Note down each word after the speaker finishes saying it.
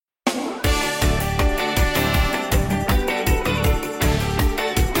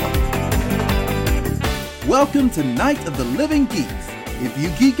Welcome to Night of the Living Geeks. If you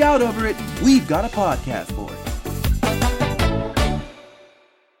geek out over it, we've got a podcast for it.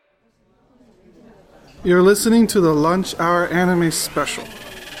 You're listening to the Lunch Hour Anime Special.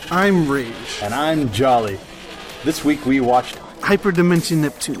 I'm Rage. And I'm Jolly. This week we watched Hyperdimension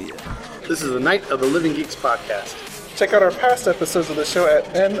Neptunia. This is the Night of the Living Geeks podcast. Check out our past episodes of the show at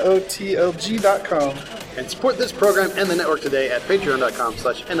notlg.com. And support this program and the network today at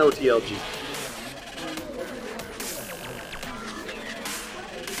patreon.com/notlg.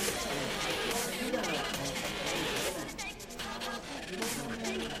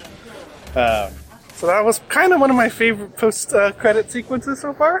 So that was kind of one of my favorite post-credit sequences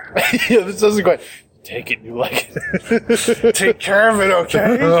so far. yeah, this doesn't quite... Take it, you like it. Take care of it,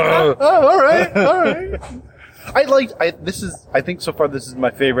 okay? all right. I think so far this is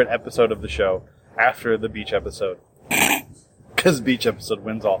my favorite episode of the show after the beach episode. Because beach episode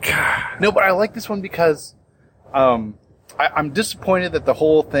wins all. No, but I like this one because I'm disappointed that the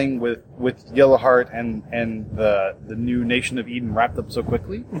whole thing with Yellowheart and the new Nation of Eden wrapped up so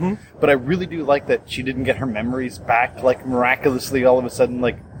quickly. Mm-hmm. But I really do like that she didn't get her memories back, like, miraculously all of a sudden.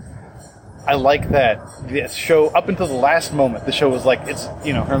 Like, I like that the show, up until the last moment, the show was like, it's,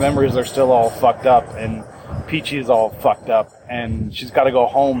 you know, her memories are still all fucked up, and Peachy is all fucked up, and she's got to go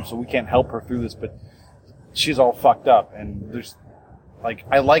home, so we can't help her through this, but she's all fucked up, and there's, like,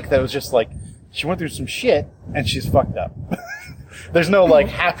 I like that it was just like, she went through some shit, and she's fucked up. There's no, like,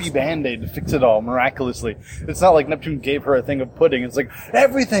 happy Band-Aid to fix it all miraculously. It's not like Neptune gave her a thing of pudding. It's like,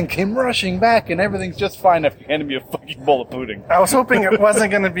 everything came rushing back, and everything's just fine after you handed me a fucking bowl of pudding. I was hoping it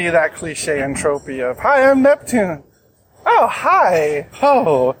wasn't going to be that cliche entropy of, hi, I'm Neptune. Oh, hi.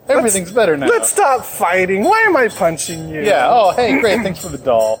 Oh, everything's better now. Let's stop fighting. Why am I punching you? Yeah, oh, hey, great, thanks for the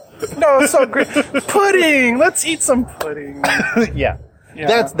doll. No, it's so great. Pudding! Let's eat some pudding. Yeah.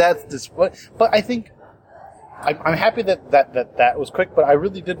 That's just what, but I think, I'm happy that was quick, but I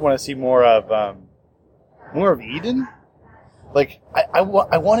really did want to see more of Eden. Like, I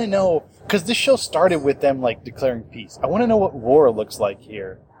want to know, because this show started with them, like, declaring peace. I want to know what war looks like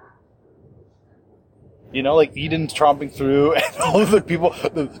here. You know, like, Eden's tromping through, and all of the people,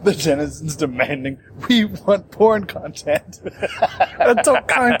 the denizens demanding, we want porn content. Adult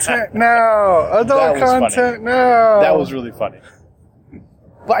content now! Adult content now! That was really funny.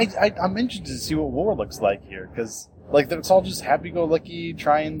 But I'm interested to see what war looks like here, because, like, it's all just happy-go-lucky,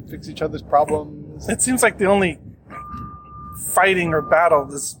 try and fix each other's problems. It seems like the only fighting or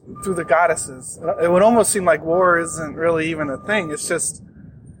battle is through the goddesses. It would almost seem like war isn't really even a thing. It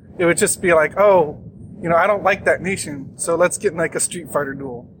would just be like, oh, you know, I don't like that nation, so let's get in, like, a Street Fighter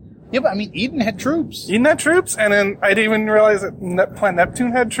duel. Yeah, but, I mean, Eden had troops. Eden had troops, and then I didn't even realize that Planet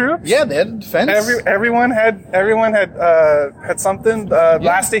Neptune had troops. Yeah, they had a defense. Everyone had something.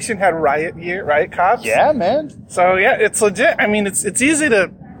 Last station had riot cops. Yeah, man. So, yeah, it's legit. I mean, it's easy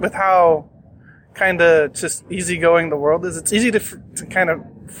to, with how kind of just easygoing the world is, it's easy to kind of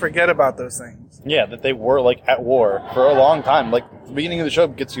forget about those things. Yeah, that they were, like, at war for a long time. Like, the beginning of the show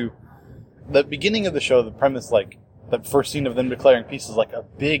gets you... The beginning of the show, the premise, like, the first scene of them declaring peace is like a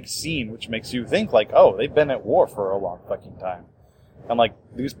big scene, which makes you think like, oh, they've been at war for a long fucking time. And like,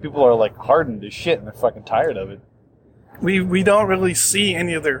 these people are like hardened as shit and they're fucking tired of it. We don't really see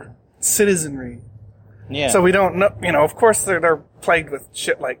any of their citizenry. Yeah. So we don't know, you know, of course they're plagued with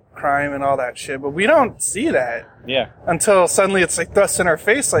shit like crime and all that shit, but we don't see that. Yeah. Until suddenly it's like thrust in our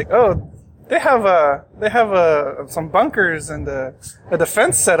face like, oh, they have some bunkers and a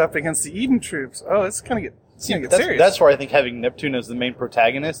defense set up against the Eden troops. Oh, it's gonna get serious. That's where I think having Neptune as the main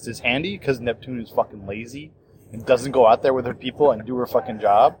protagonist is handy, because Neptune is fucking lazy and doesn't go out there with her people and do her fucking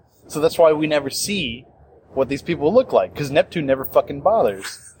job. So that's why we never see what these people look like, because Neptune never fucking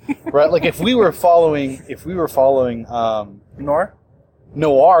bothers. Right? Like, if we were following Noir,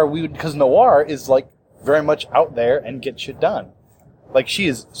 because Noir is like very much out there and get shit done. Like, she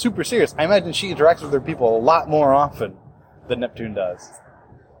is super serious. I imagine she interacts with her people a lot more often than Neptune does.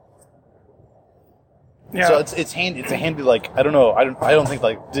 yeah. So it's handy. It's a handy, like, I don't know. I don't think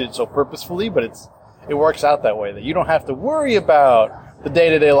like did it so purposefully, but it works out that way that you don't have to worry about the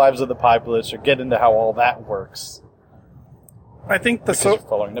day-to-day lives of the populace or get into how all that works. I think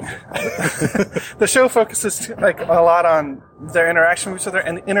following Neptune. the show focuses like a lot on their interaction with each other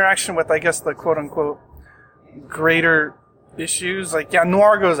and the interaction with, I guess, the quote-unquote greater issues. Like, yeah,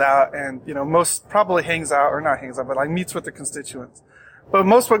 Noir goes out and, you know, most probably but like meets with the constituents. But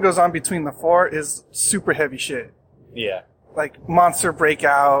most what goes on between the four is super heavy shit. Yeah. Like monster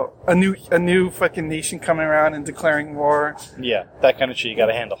breakout, a new fucking nation coming around and declaring war. Yeah, that kind of shit you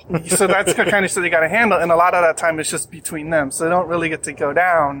gotta handle. So that's the kind of shit they gotta handle, and a lot of that time is just between them. So they don't really get to go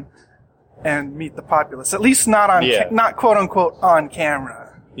down and meet the populace. At least not on, not quote unquote on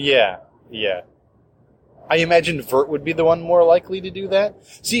camera. Yeah, yeah. I imagine Vert would be the one more likely to do that.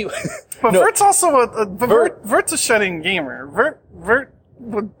 See, but Vert's also Vert's a shut-in gamer. Vert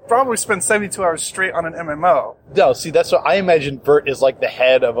would probably spend 72 hours straight on an MMO. No, see, that's what I imagine. Vert is like the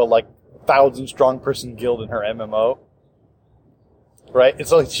head of a 1,000-strong person guild in her MMO. Right?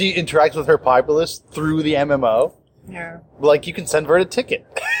 It's like she interacts with her populace through the MMO. Yeah. You can send Vert a ticket.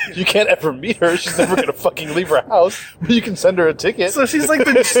 You can't ever meet her. She's never gonna fucking leave her house. But you can send her a ticket. So she's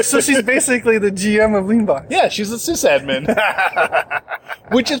she's basically the GM of Leanbox. Yeah, she's a sysadmin.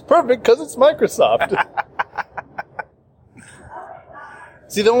 Which is perfect because it's Microsoft.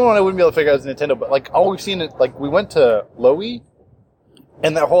 See, the only one I wouldn't be able to figure out is Nintendo, but all we've seen it, we went to Lowy,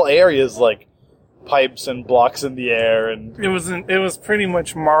 and that whole area is pipes and blocks in the air, and it was pretty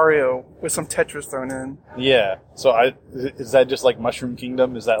much Mario with some Tetris thrown in. Yeah. So is that just Mushroom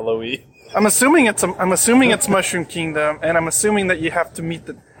Kingdom? Is that Lowy? I'm assuming it's Mushroom Kingdom, and I'm assuming that you have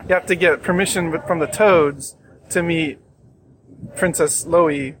to get permission from the Toads to meet Princess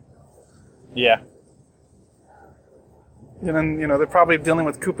Lowy. Yeah. And then, they're probably dealing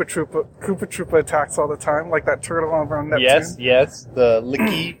with Koopa Troopa attacks all the time, like that turtle over on Neptune. Yes, the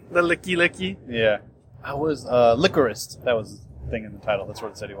Licky. The Licky. Yeah. I was, Licorist. That was the thing in the title. That's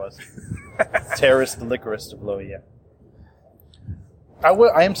what it said he was. Terrorist, the Licorist of Lowy, yeah.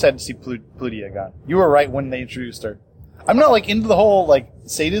 I am sad to see Plutia gone. You were right when they introduced her. I'm not, into the whole,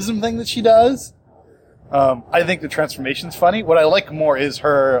 sadism thing that she does. I think the transformation's funny. What I like more is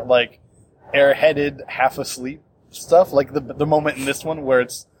her, airheaded, half-asleep stuff, the moment in this one where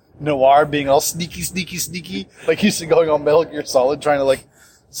it's Noir being all sneaky, he's going on Metal Gear Solid trying to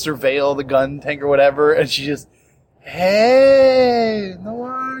surveil the gun tank or whatever, and she just, hey,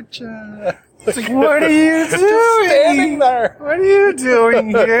 Noir-chan. It's what are you doing? Standing there. What are you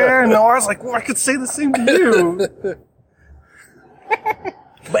doing here? Noir's well, I could say the same to you.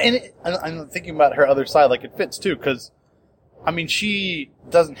 But I'm thinking about her other side, it fits too, because she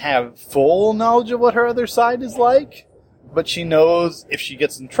doesn't have full knowledge of what her other side is like, but she knows if she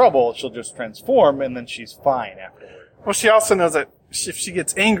gets in trouble, she'll just transform, and then she's fine afterward. Well, she also knows that if she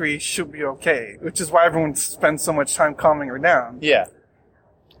gets angry, she'll be okay, which is why everyone spends so much time calming her down. Yeah.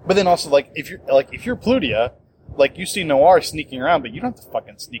 But then also, if you're Plutia, you see Noir sneaking around, but you don't have to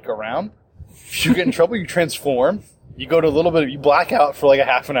fucking sneak around. If you get in trouble, you transform. You go to you black out for a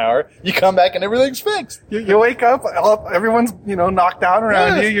half an hour. You come back and everything's fixed. You wake up, everyone's, knocked out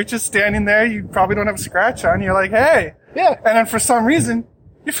around you. You're just standing there. You probably don't have a scratch on. You're like, hey. Yeah. And then for some reason,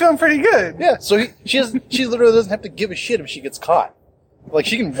 you're feeling pretty good. Yeah. So she literally doesn't have to give a shit if she gets caught.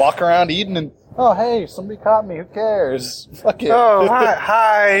 She can walk around Eden and, oh, hey, somebody caught me. Who cares? Fuck it. Oh,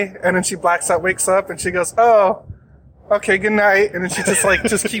 hi. And then she blacks out, wakes up, and she goes, oh, okay, good night. And then she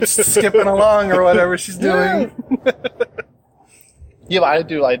just keeps skipping along or whatever she's doing. Yeah, but I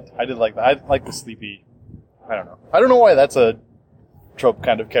did like that. I like the sleepy. I don't know. I don't know why that's a trope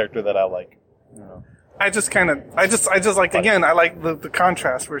kind of character that I like. I like the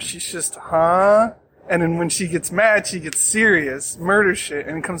contrast where she's just, huh? And then when she gets mad, she gets serious, murder shit,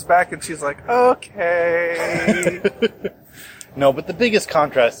 and comes back and she's like, okay. No, but the biggest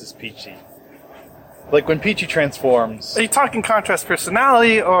contrast is Peachy. When Peachy transforms... Are you talking contrast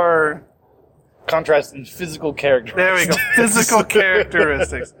personality or... Contrast in physical characteristics. There we go. Physical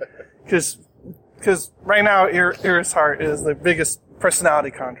characteristics. Because right now, Iris Heart is the biggest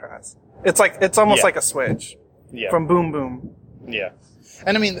personality contrast. It's almost like a switch. Yeah. From Boom Boom. Yeah.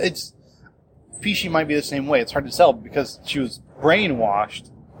 And Peachy might be the same way. It's hard to tell because she was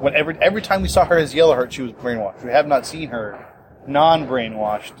brainwashed. Every time we saw her as Yellowheart, she was brainwashed. We have not seen her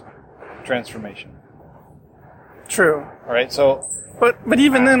non-brainwashed transformation. True. All right, so... But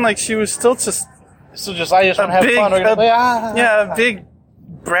even then, she was still just... I just want to have fun. We're gonna play, Yeah, a big,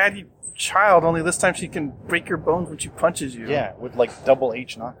 bratty child, only this time she can break your bones when she punches you. Yeah, with double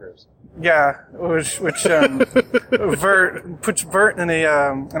H knockers. Yeah, which puts Vert in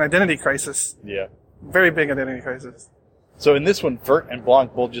an identity crisis. Yeah. Very big identity crisis. So in this one, Vert and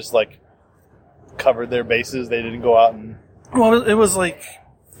Blanc both just, covered their bases. They didn't go out and... Well, it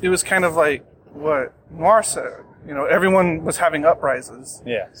was kind of what Noir said. Everyone was having uprises.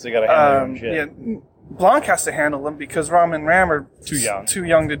 Yeah, so you gotta handle your own shit. Yeah, Blanc has to handle them because Ram and Ram are too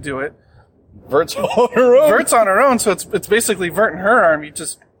young to do it. Vert's on her own. Vert's on her own, so it's basically Vert and her army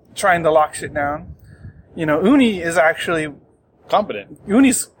just trying to lock shit down. Uni is actually competent.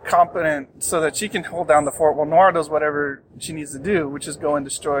 Uni's competent so that she can hold down the fort while Noir does whatever she needs to do, which is go and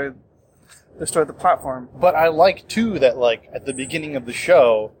destroy the platform. But I like too that at the beginning of the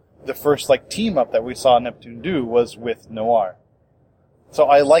show, the first team up that we saw Neptune do was with Noir. So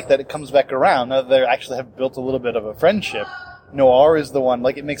I like that it comes back around. Now that they actually have built a little bit of a friendship, Noir is the one,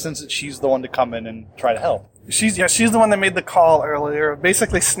 like, it makes sense that she's the one to come in and try to help. She's the one that made the call earlier.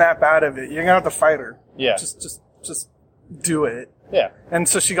 Basically, snap out of it. You're gonna have to fight her. Yeah. Just do it. Yeah. And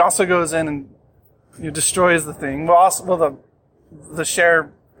so she also goes in and destroys the thing. Well, the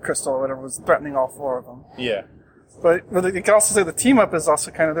share crystal or whatever was threatening all four of them. Yeah. But you can also say the team up is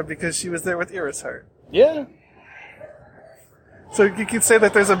also kind of there because she was there with Iris Heart. Yeah. So you could say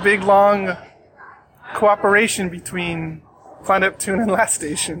that there's a big, long cooperation between Planet Neptune and Last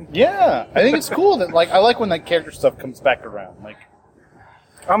Station. Yeah. I think it's cool that, like, I like when that character stuff comes back around. Like,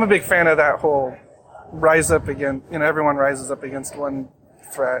 I'm a big fan of that whole rise up against, everyone rises up against one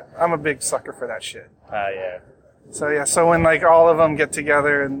threat. I'm a big sucker for that shit. yeah. So when, like, all of them get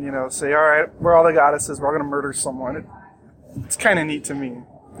together and, say, all right, we're all the goddesses, we're all going to murder someone, it's kind of neat to me.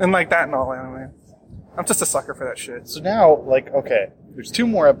 And like that in all anime. I'm just a sucker for that shit. So now, like, okay, there's 2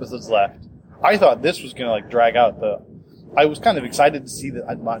 more episodes left. I thought this was going to, like, drag out I was kind of excited to see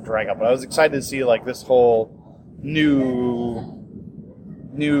that, not drag out, but I was excited to see, like, this whole new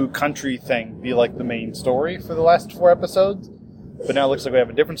country thing be, like, the main story for the last 4 episodes. But now it looks like we have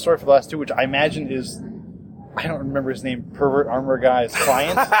a different story for the last 2, which I imagine is, I don't remember his name, Pervert Armor Guy's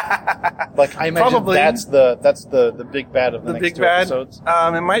client. Like, I imagine Probably. that's the big bad of the next big 2 bad. episodes.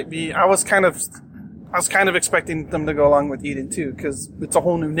 It might be. I was kind of expecting them to go along with Eden too, because it's a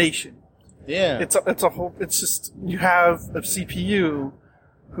whole new nation. Yeah. It's just, you have a CPU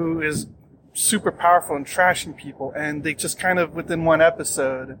who is super powerful and trashing people, and they just kind of, within one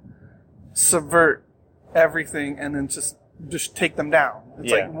episode, subvert everything and then just take them down.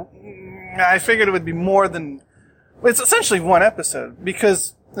 It's like, I figured it would be more than, it's essentially one episode,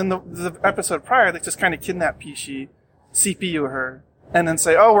 because in the episode prior, they just kind of kidnap Pishi, CPU her, and then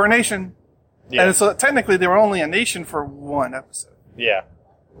say, oh, we're a nation. Yeah. And so technically they were only a nation for one episode. Yeah.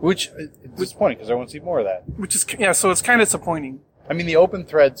 Which is disappointing, because I want to see more of that. So it's kind of disappointing. I mean, the open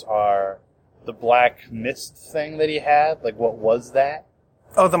threads are the black mist thing that he had. Like, what was that?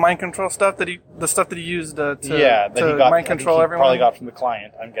 Oh, the mind control stuff that he used to got, mind control everyone. Probably got from the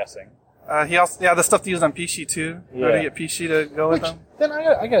client, I'm guessing. He also, the stuff they used on Pishi too. Yeah. To get Pishi to go with them. Then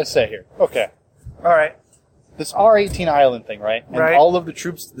I gotta say here, okay, All right. this R18 island thing, right? And Right. all of the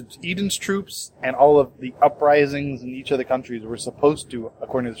troops, Eden's troops, and all of the uprisings in each of the countries were supposed to,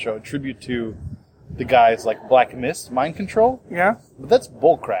 according to the show, attribute to the guys like Black Mist, mind control. Yeah. But that's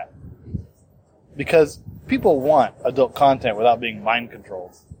bullcrap. Because people want adult content without being mind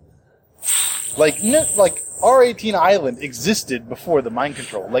controlled. Like R18 Island existed before the mind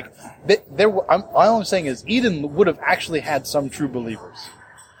control. Like, all I'm saying is Eden would have actually had some true believers.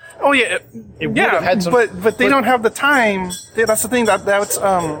 Oh yeah, It would have had some, but they don't have the time. That's the thing that's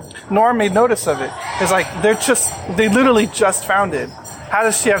Norm made notice of it. Is like they literally just founded. How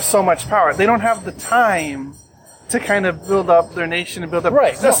does she have so much power? They don't have the time to kind of build up their nation and build up,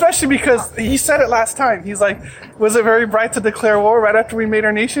 right? Especially because he said it last time. He's like, "Was it very bright to declare war right after we made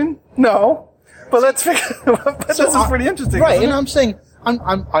our nation?" No, but let's figure. But this is pretty interesting, right? Isn't And it? I'm saying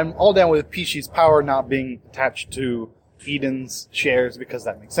I'm all down with Pishi's power not being attached to Eden's shares because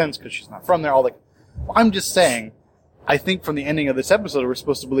that makes sense because she's not from there. I'm just saying, I think from the ending of this episode we're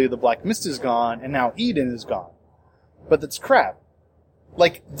supposed to believe the Black Mist is gone and now Eden is gone, but that's crap.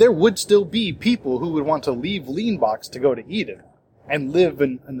 Like, there would still be people who would want to leave Leanbox to go to Eden and live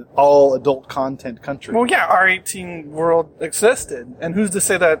in an all-adult content country. Well, yeah, R18 world existed, and who's to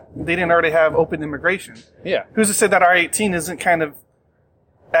say that they didn't already have open immigration? Yeah. Who's to say that R18 isn't kind of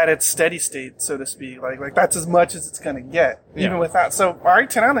at its steady state, so to speak? Like that's as much as it's going to get, even with that. So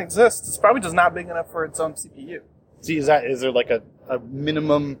R18 Island exists. It's probably just not big enough for its own CPU. See, is there like a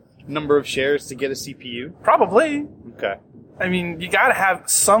minimum number of shares to get a CPU? Probably. Okay. I mean, you got to have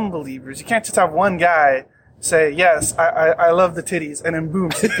some believers. You can't just have one guy say, "Yes, I love the titties," and then boom,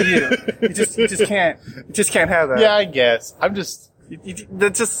 CPU. you just can't have that. Yeah, I guess. I'm just.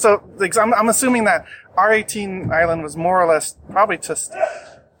 That's just so. Like, I'm assuming that R18 Island was more or less probably just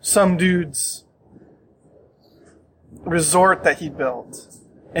some dude's resort that he built,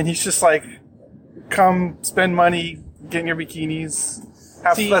 and he's just like, "Come spend money, get in your bikinis,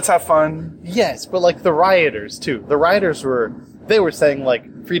 let's have fun." Yes, but like the rioters too. The rioters were saying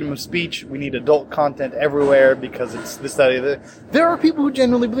like freedom of speech. We need adult content everywhere because it's this, that, or that. There are people who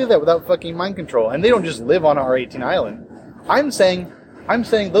genuinely believe that without fucking mind control, and they don't just live on R18 Island. I'm saying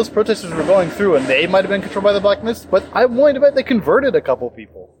those protesters were going through, and they might have been controlled by the Black Mist, but I'm willing to bet they converted a couple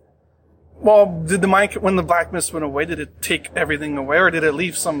people. Well, when the Black Mist went away, did it take everything away, or did it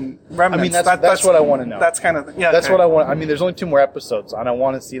leave some remnants? I mean, that's what I want to know. That's kind of, yeah. That's okay. what I want. I mean, there's only 2 more episodes, and I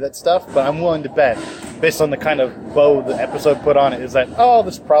want to see that stuff, but I'm willing to bet based on the kind of bow the episode put on it, is that, oh,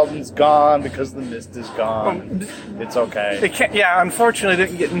 this problem's gone because the mist is gone. It's okay. It can't. Yeah, unfortunately,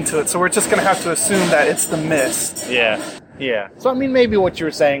 didn't get into it, so we're just gonna have to assume that it's the mist. Yeah. So I mean, maybe what you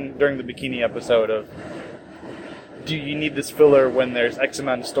were saying during the bikini episode of, do you need this filler when there's X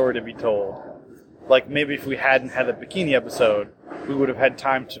amount of story to be told? Like, maybe if we hadn't had a bikini episode, we would have had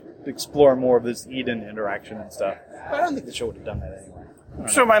time to explore more of this Eden interaction and stuff. But I don't think the show would have done that anyway.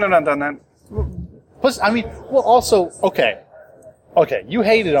 Sure, might have not done that. Plus, I mean, well, also, okay, you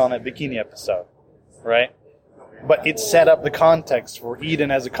hated on that bikini episode, right? But it set up the context for Eden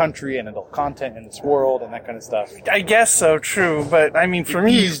as a country and adult content in this world and that kind of stuff. I guess so, true. But I mean, for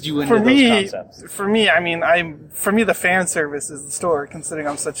me, eased you into those concepts. For me, I mean, for me, the fan service is the story. Considering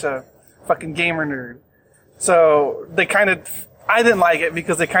I'm such a fucking gamer nerd, so I didn't like it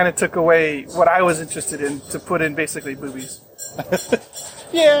because they kind of took away what I was interested in to put in basically boobies.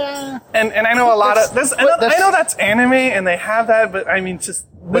 Yeah, and I know a lot of this. I know that's anime and they have that, but I mean,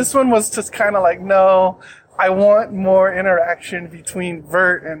 this one was just kind of like, no, I want more interaction between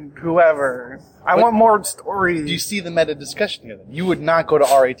Vert and whoever. I want more story. Do you see the meta discussion here? Then you would not go to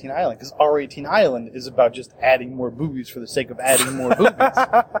R18 Island because R18 Island is about just adding more boobies for the sake of adding more boobies,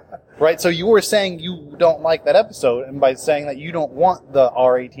 right? So you were saying you don't like that episode, and by saying that you don't want the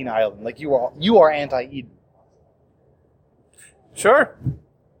R18 Island, like you are anti-Eden. Sure.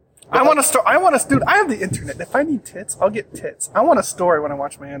 I want a dude. I have the internet. If I need tits, I'll get tits. I want a story when I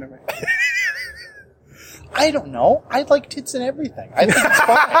watch my anime. I don't know. I like tits and everything. I think it's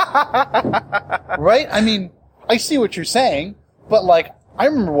fine. Right? I mean, I see what you're saying, but like, I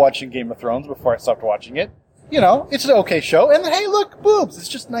remember watching Game of Thrones before I stopped watching it. You know, it's an okay show, and then, hey, look, boobs. It's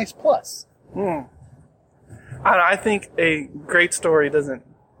just a nice plus. I don't know, I think a great story doesn't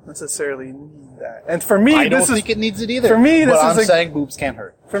necessarily need that. And for me, I don't think it needs it either. For me, I'm saying boobs can't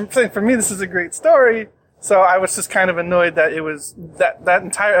hurt. For me, this is a great story. So I was just kind of annoyed that it was that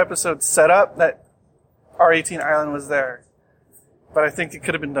entire episode set up that R18 Island was there. But I think it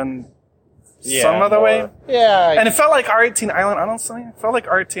could have been done some other way. Yeah. And it felt like R18 Island, honestly, it felt like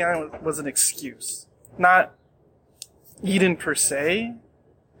R18 Island was an excuse. Not Eden per se.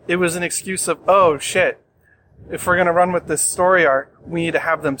 It was an excuse of, oh shit, if we're going to run with this story arc, we need to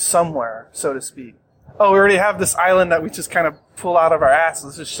have them somewhere, so to speak. Oh, we already have this island that we just kind of pull out of our asses,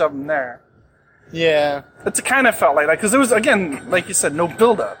 let's just shove them there. Yeah. It kind of felt like that, because there was, again, like you said, no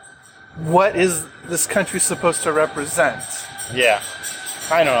build-up. What is this country supposed to represent? Yeah.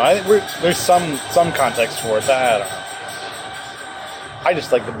 I don't know. There's some context for it. I don't know. I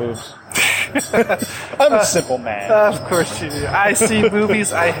just like the boobs. I'm a simple man. Of course you do. I see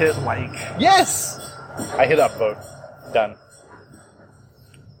boobies, I hit like. Yes! I hit upvote. Done.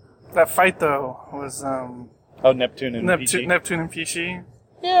 That fight, though, was... Neptune and Peachy. Neptune and Peachy.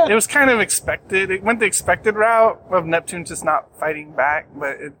 Yeah. It was kind of expected. It went the expected route of Neptune just not fighting back,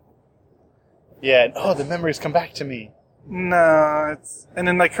 but it... Yeah, the memories come back to me. No, it's... And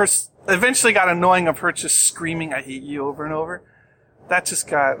then, like, her... Eventually got annoying of her just screaming, I hate you, over and over. That just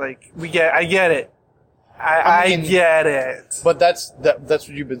got, like... I get it. I get it. But that's what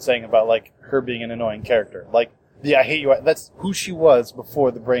you've been saying about, like, her being an annoying character. Like, the I hate you, that's who she was before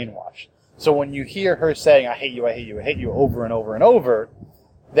the brainwash. So when you hear her saying, I hate you, I hate you, I hate you, over and over and over,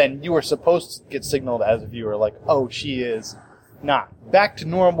 then you are supposed to get signaled as a viewer, like, oh, she is not back to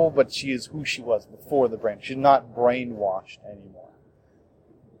normal, but she is who she was before the brain. She's not brainwashed anymore.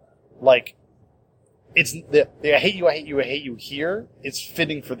 Like, it's the I hate you, I hate you, I hate you here, it's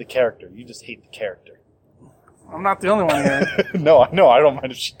fitting for the character. You just hate the character. I'm not the only one here. No, I don't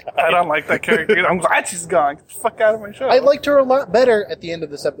mind if she died. I don't like that character. I'm glad she's gone. Get the fuck out of my show. I liked her a lot better at the end of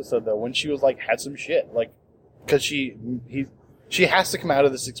this episode, though, when she was, like, had some shit. Like, because she has to come out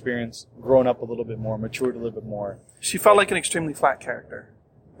of this experience grown up a little bit more, matured a little bit more. She felt like an extremely flat character.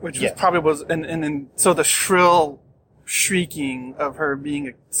 Which was probably was... And so the shrill shrieking of her being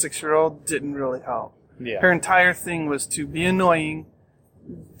a 6-year-old didn't really help. Yeah. Her entire thing was to be annoying,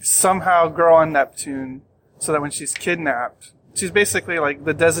 somehow grow on Neptune... So that when she's kidnapped, she's basically like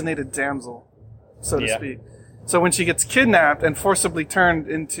the designated damsel, so to speak. So when she gets kidnapped and forcibly turned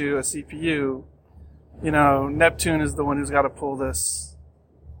into a CPU, Neptune is the one who's got to pull this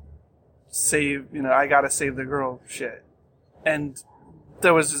I got to save the girl shit. And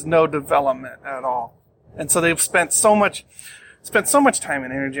there was just no development at all. And so they've spent so much time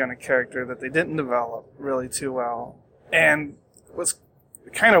and energy on a character that they didn't develop really too well. And was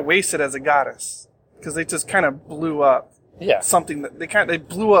kind of wasted as a goddess. Because they just kind of blew up something that they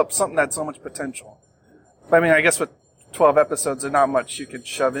blew up something that had so much potential. But I mean, I guess with 12 episodes, there's not much you could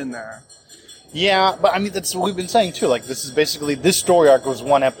shove in there. Yeah, but I mean, that's what we've been saying too. Like, this is basically, this story arc was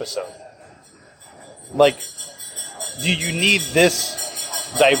one episode. Like, do you need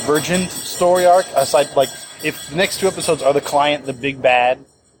this divergent story arc aside? Like, if the next 2 episodes are the client, the big bad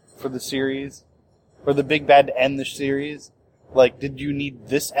for the series, or the big bad to end the series, like, did you need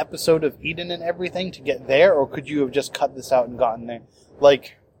this episode of Eden and everything to get there, or could you have just cut this out and gotten there?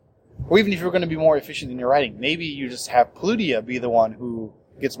 Like, or even if you were going to be more efficient in your writing, maybe you just have Plutia be the one who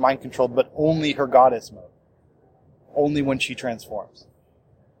gets mind controlled, but only her goddess mode. Only when she transforms.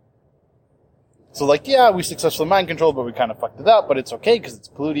 So, like, yeah, we successfully mind controlled, but we kind of fucked it up, but it's okay because it's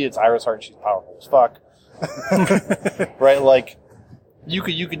Plutia, it's Iris Heart, she's powerful as fuck. Right? Like, you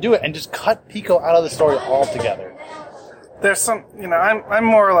could do it and just cut Pico out of the story altogether. There's some, I'm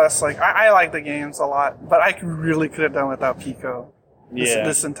more or less like, I like the games a lot, but I really could have done without Pico.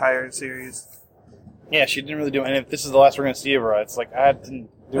 This entire series. Yeah, she didn't really do it. And if this is the last we're going to see of her, it's like, I didn't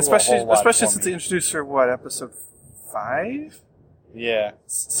do especially, a whole lot especially for since me. they introduced her, episode 5? Yeah.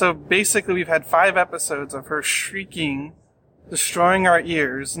 So basically we've had 5 episodes of her shrieking, destroying our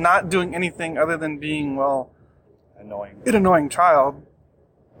ears, not doing anything other than being, Annoying. an annoying child.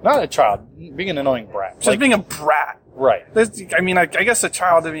 Not a child, being an annoying brat. Just being a brat. Right. I guess a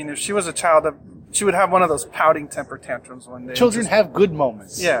child, if she was a child, she would have one of those pouting temper tantrums one day. Children have good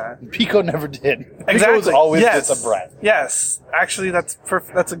moments. Yeah. Pico never did. Exactly. Pico was always yes. just a brat. Yes. Actually, that's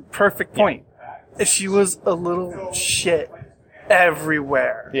a perfect point. If she was a little shit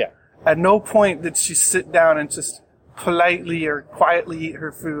everywhere. Yeah. At no point did she sit down and just politely or quietly eat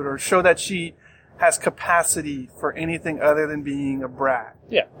her food or show that she has capacity for anything other than being a brat.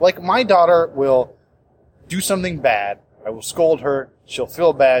 Yeah. Like, my daughter will do something bad. I will scold her. She'll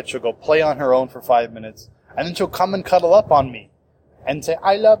feel bad. She'll go play on her own for 5 minutes. And then she'll come and cuddle up on me and say,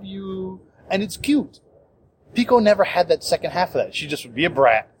 I love you. And it's cute. Pico never had that second half of that. She just would be a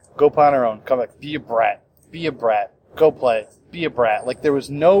brat, go play on her own, come back, be a brat, go play, be a brat. Like, there was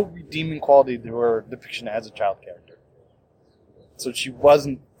no redeeming quality to her depiction as a child character. So she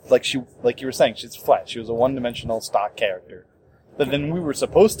wasn't, like you were saying, she's flat. She was a one-dimensional stock character that then we were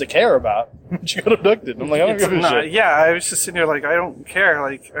supposed to care about when she got abducted. I'm like, I don't give a shit. Yeah, I was just sitting here like, I don't care.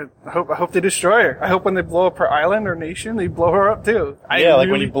 Like, I hope they destroy her. I hope when they blow up her island or nation, they blow her up too.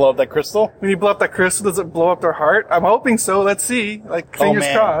 When you blow up that crystal? When you blow up that crystal, does it blow up their heart? I'm hoping so. Let's see. Like, fingers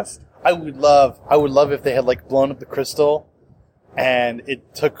crossed. I would love if they had, like, blown up the crystal and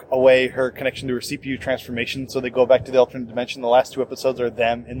it took away her connection to her CPU transformation, so they go back to the alternate dimension. The last 2 episodes are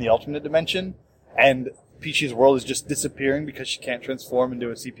them in the alternate dimension, and Peachy's world is just disappearing because she can't transform into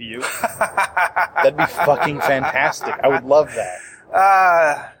a CPU. That'd be fucking fantastic. I would love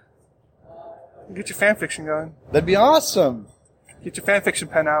that. Get your fanfiction going. That'd be awesome. Get your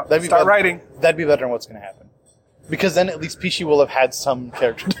fanfiction pen out. Start Start writing. That'd be better than what's going to happen. Because then at least Peachy will have had some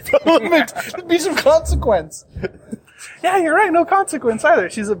character development. There'd be some consequence. Yeah, you're right. No consequence either.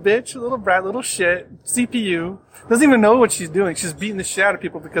 She's a bitch, a little brat, little shit. CPU. Doesn't even know what she's doing. She's beating the shit out of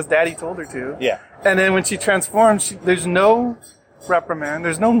people because daddy told her to. Yeah. And then when she transforms, there's no reprimand.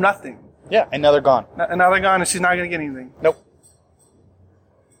 There's no nothing. Yeah, and now they're gone. And now they're gone and she's not going to get anything. Nope.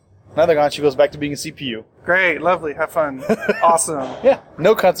 Now they're gone. She goes back to being a CPU. Great. Lovely. Have fun. Awesome. Yeah.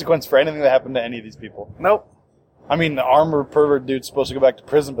 No consequence for anything that happened to any of these people. Nope. I mean, the armor pervert dude's supposed to go back to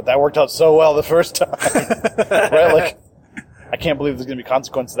prison, but that worked out so well the first time. Right? Like, I can't believe there's going to be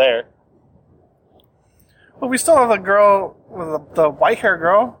consequence there. Well, we still have the girl with the white hair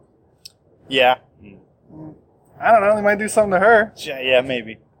girl. Yeah. I don't know. They might do something to her. Yeah,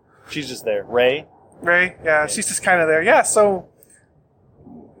 maybe. She's just there. Ray? Yeah, she's just kind of there. Yeah, so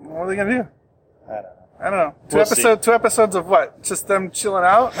what are they going to do? I don't know. Two episodes of what? Just them chilling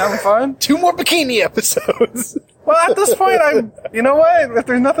out, having fun? 2 more bikini episodes. Well, at this point, you know what? If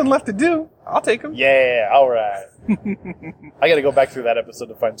there's nothing left to do, I'll take them. Yeah, alright. I gotta go back through that episode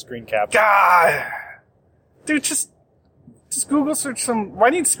to find screen caps. God! Dude, just Google search some... Why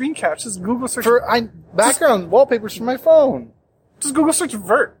need screen caps? Just Google search... Background wallpapers for my phone. Just Google search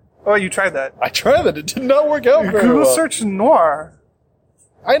Vert. Oh, you tried that. I tried it. It did not work out very Google well. search Noir.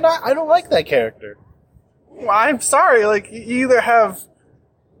 I don't like that character. Well, I'm sorry. Like, you either have...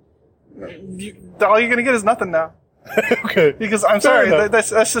 all you're gonna get is nothing now. Okay. Because I'm sorry,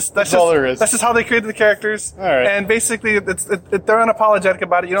 that's all there is. That's just how they created the characters. All right. And basically, they're unapologetic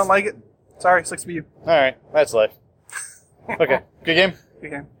about it. You don't like it? Sorry, sucks to be you. All right, that's life. Okay, good game.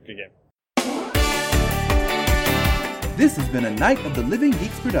 Good game. Good game. This has been a Night of the Living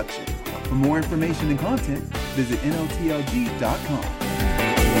Geeks production. For more information and content, visit NOTLG.com.